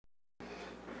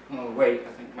Oh wait,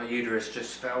 I think my uterus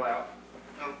just fell out.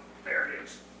 Oh, there it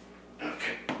is.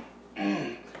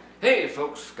 Okay. Hey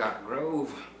folks, Scott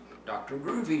Grove, Dr.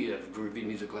 Groovy of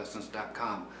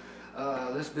GroovyMusicLessons.com.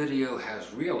 This video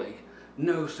has really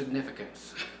no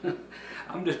significance.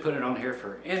 I'm just putting it on here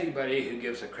for anybody who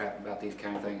gives a crap about these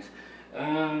kind of things.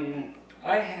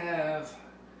 I have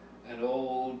an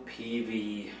old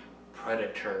Peavey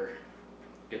Predator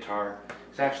guitar.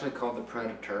 It's actually called the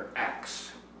Predator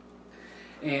Axe.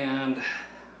 And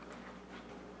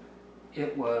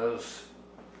it was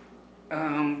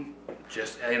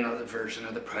just another version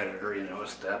of the Predator, you know, a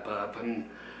step up, and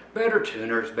better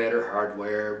tuners, better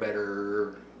hardware,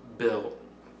 better built,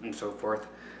 and so forth.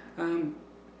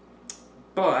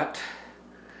 But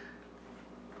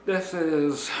this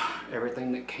is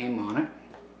everything that came on it.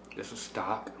 This is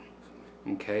stock,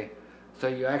 okay? So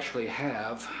you actually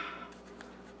have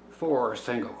 4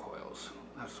 single coils.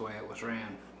 That's the way it was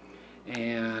ran.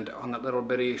 And on that little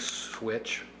bitty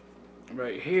switch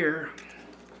right here,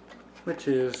 which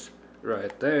is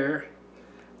right there,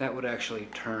 that would actually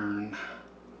turn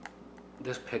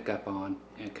this pickup on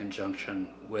in conjunction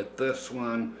with this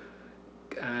one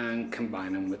and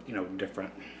combine them with, you know,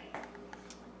 different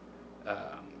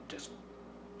just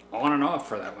on and off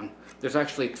for that one. There's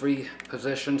actually 3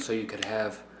 positions, so you could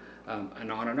have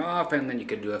an on and off, and then you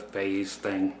could do a phase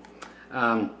thing.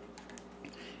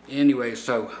 Anyway,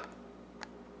 so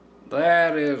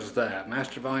that is that.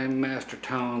 Master volume, master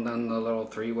tone, then the little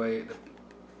 3-way.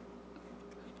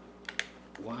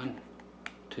 1,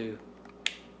 2,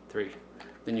 3.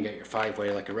 Then you got your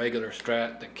 5-way like a regular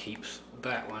Strat that keeps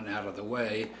that one out of the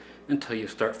way until you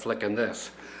start flicking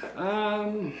this.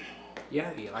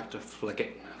 Yeah, you like to flick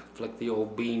it. Flick the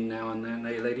old bean now and then,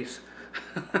 eh, ladies?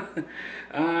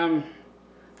 And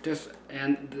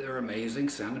they're amazing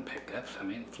sounding pickups. I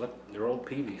mean, they're old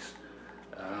Peaveys.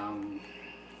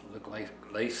 Look like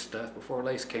lace stuff before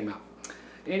lace came out.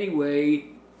 Anyway,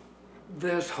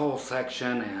 this whole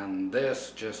section and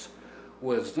this just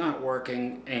was not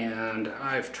working, and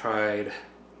I've tried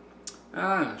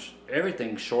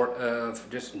everything short of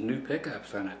just new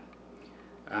pickups on it.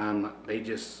 They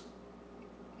just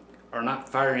are not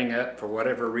firing up for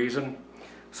whatever reason.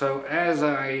 So as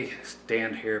I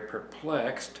stand here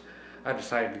perplexed, I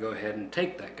decided to go ahead and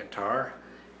take that guitar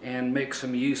and make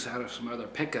some use out of some other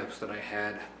pickups that I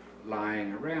had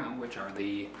lying around, which are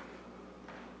the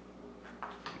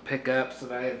pickups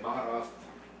that I had bought off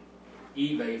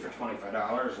eBay for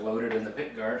 $25, loaded in the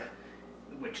pick guard,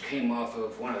 which came off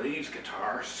of one of these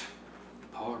guitars,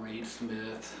 Paul Reed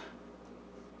Smith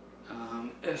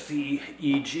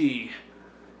SEEG.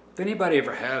 If anybody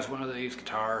ever has one of these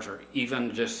guitars, or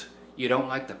even just you don't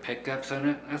like the pickups in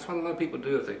it, that's what a lot of people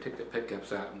do, is they take the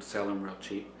pickups out and sell them real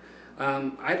cheap.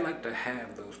 I'd like to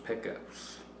have those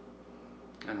pickups.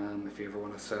 If you ever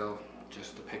want to sell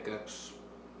just the pickups,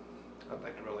 I'd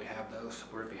like to really have those.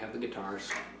 Or if you have the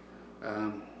guitars,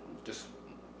 just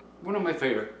one of my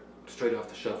favorite straight off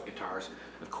the shelf guitars.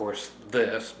 Of course,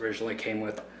 this originally came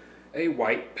with a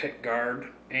white pick guard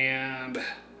and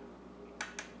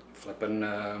flipping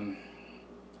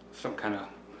some kind of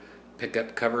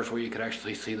pickup covers where you could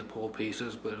actually see the pull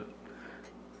pieces, but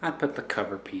I put the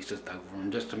cover pieces over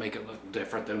them just to make it look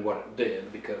different than what it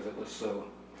did, because it was so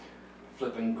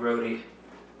flipping grody.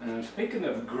 And speaking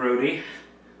of grody,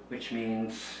 which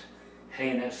means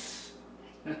heinous.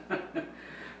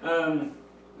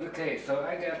 Okay, so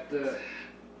I got the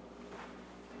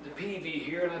Peavey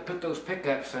here, and I put those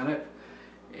pickups in it,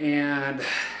 and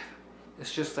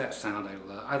it's just that sound I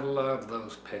love. I love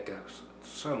those pickups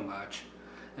so much,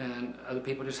 and other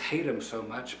people just hate them so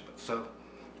much. So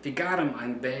if you got them,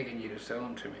 I'm begging you to sell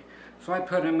them to me. So I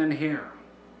put them in here,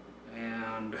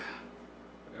 and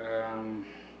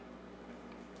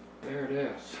there it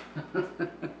is.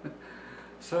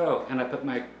 So, and I put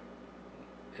my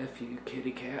F.U.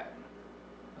 kitty cat,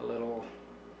 a little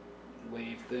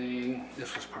wave thing.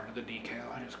 This was part of the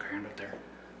decal. I just crammed it there.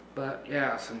 But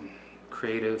yeah, some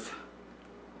creative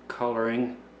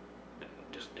coloring,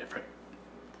 just different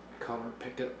color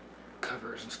pickup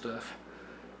covers and stuff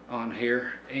on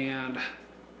here.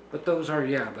 But those are,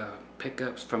 yeah, the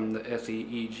pickups from the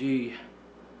SEEG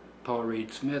Paul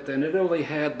Reed Smith, and it only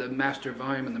had the master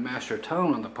volume and the master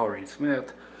tone on the Paul Reed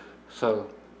Smith.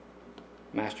 So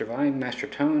master volume, master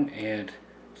tone, and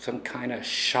some kind of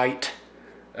shite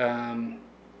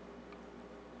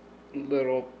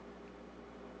little,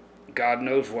 God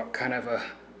knows what kind of a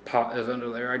pot is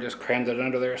under there. I just crammed it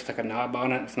under there, stuck a knob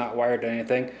on it. It's not wired to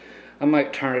anything. I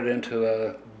might turn it into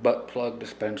a butt plug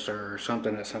dispenser or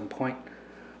something at some point.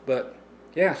 But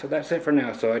yeah, so that's it for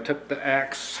now. So I took the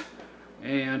axe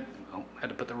and had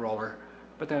to put the roller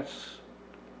but that's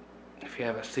if you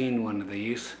haven't seen one of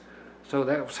these. So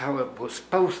that was how it was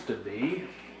supposed to be,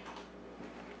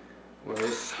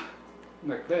 was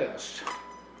like this,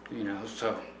 you know.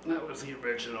 So that was the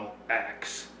original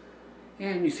axe,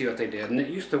 and you see what they did, and it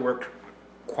used to work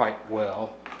quite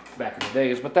well back in the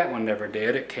days, but that one never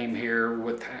did. It came here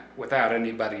without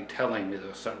anybody telling me there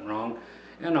was something wrong,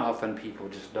 and often people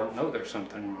just don't know there's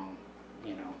something wrong,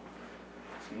 you know.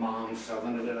 Moms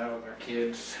selling it out of their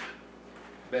kids'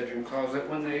 bedroom closet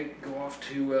when they go off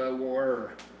to war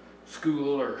or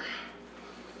school or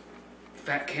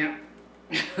fat camp.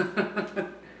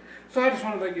 So I just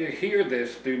wanted to let you hear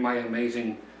this through my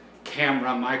amazing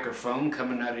camera microphone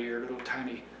coming out of your little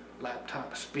tiny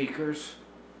laptop speakers,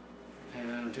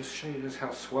 and just show you just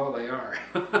how swell they are.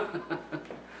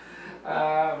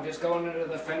 I'm just going into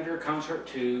the Fender Concert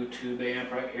 2 tube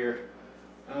amp right here.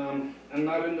 I'm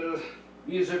not in the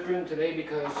music room today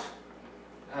because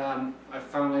I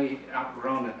finally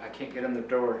outgrown it. I can't get in the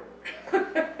door.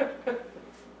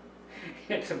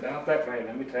 It's about that way,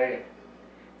 let me tell you.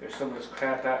 There's so much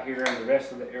crap out here in the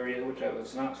rest of the area which I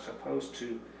was not supposed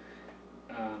to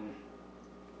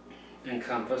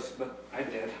encompass, but I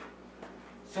did.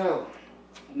 So,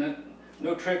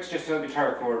 no tricks, just a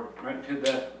guitar chord right to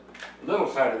the little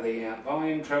side of the amp.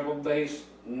 Volume, treble, bass,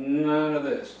 none of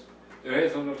this. There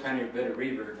is a little tiny bit of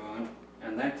reverb on,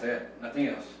 and that's it, nothing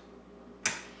else.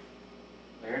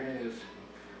 There it is.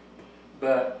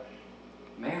 But,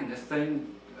 man, this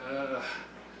thing,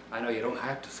 I know you don't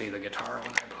have to see the guitar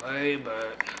when I play,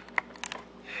 but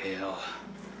hell.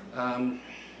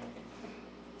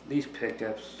 These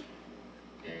pickups,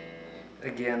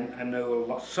 again, I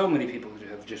know so many people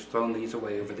have just thrown these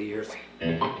away over the years.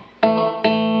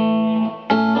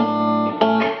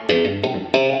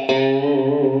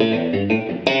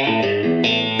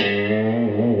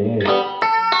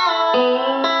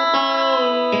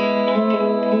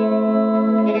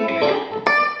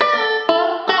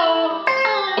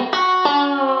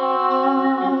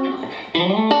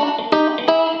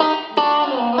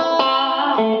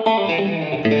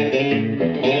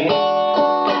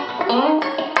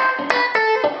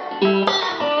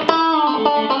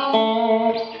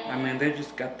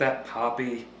 Got that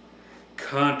poppy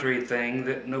country thing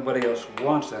that nobody else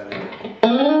wants out of it.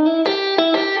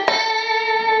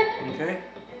 Okay?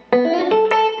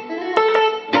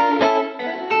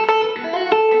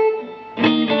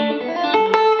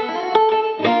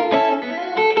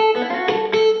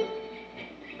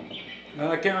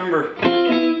 I can't remember.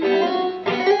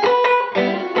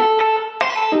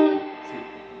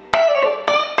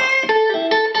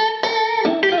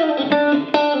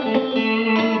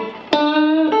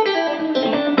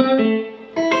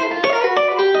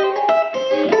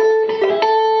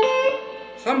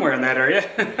 Somewhere in that area.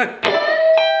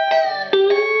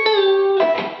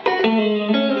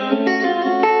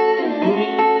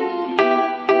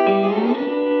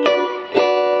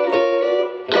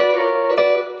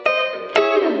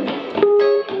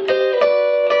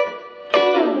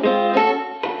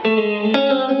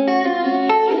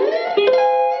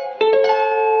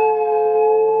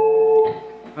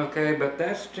 Okay, but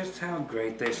that's just how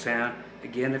great they sound.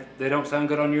 Again, if they don't sound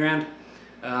good on your end,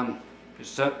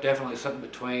 it's definitely something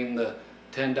between the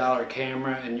 $10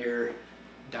 camera and your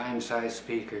dime-sized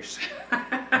speakers. So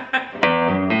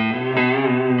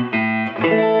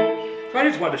I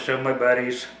just wanted to show my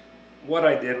buddies what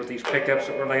I did with these pickups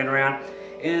that were laying around,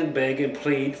 and beg and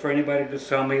plead for anybody to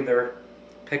sell me their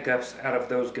pickups out of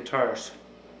those guitars.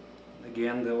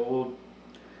 Again,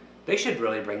 they should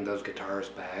really bring those guitars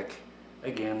back.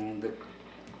 Again, the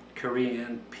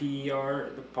Korean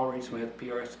the Paul Reed Smith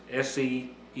PRS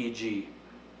SEEG.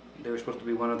 They were supposed to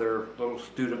be one of their little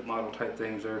student model type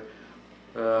things there.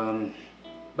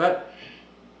 But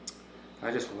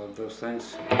I just love those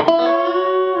things.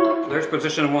 So there's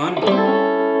position 1.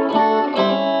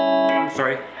 I'm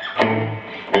sorry.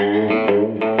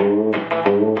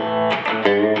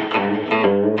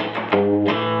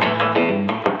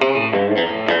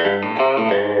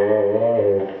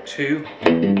 2,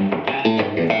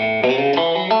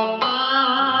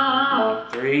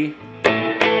 3,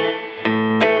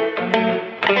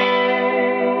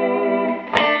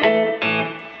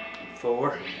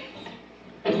 4,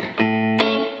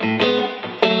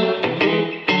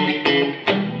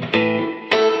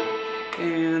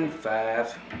 and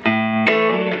 5.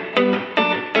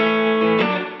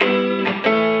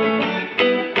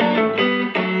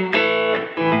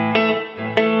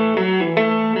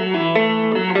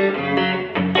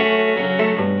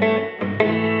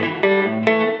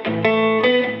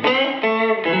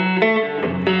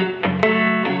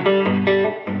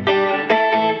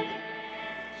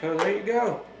 So there you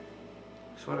go.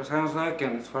 That's what it sounds like,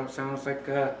 and it's what it sounds like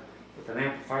with an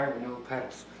amplifier with no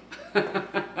pedals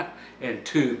and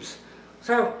tubes.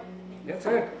 So that's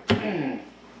it.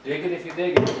 Dig it if you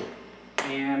dig it.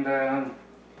 And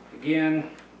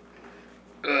again,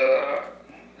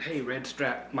 hey, red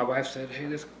strap. My wife said, hey,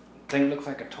 this thing looks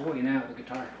like a toy now, the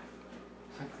guitar.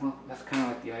 It's like, well, that's kind of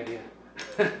like the idea.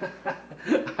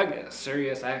 I got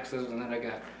serious axes, and then I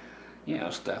got, you know,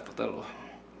 stuff with little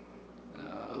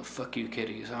fuck you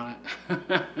kitties on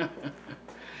it.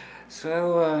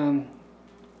 So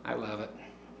I love it.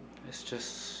 It's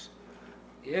just,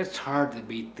 it's hard to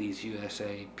beat these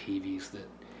USA Peaveys that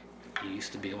you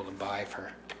used to be able to buy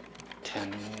for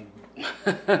 $10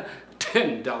 at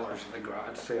the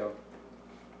garage sale.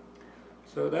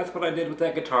 So that's what I did with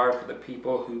that guitar for the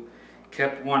people who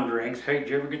kept wondering, hey, did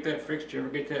you ever get that fixed? Did you ever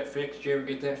get that fixed? Did you ever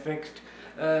get that fixed?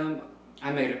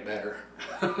 I made it better.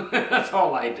 That's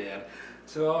all I did.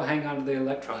 So I'll hang on to the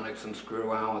electronics and screw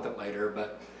around with it later,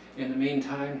 but in the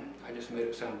meantime, I just made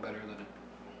it sound better than it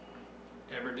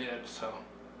ever did, so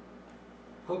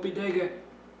hope you dig it.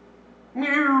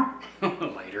 Meow.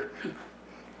 Later.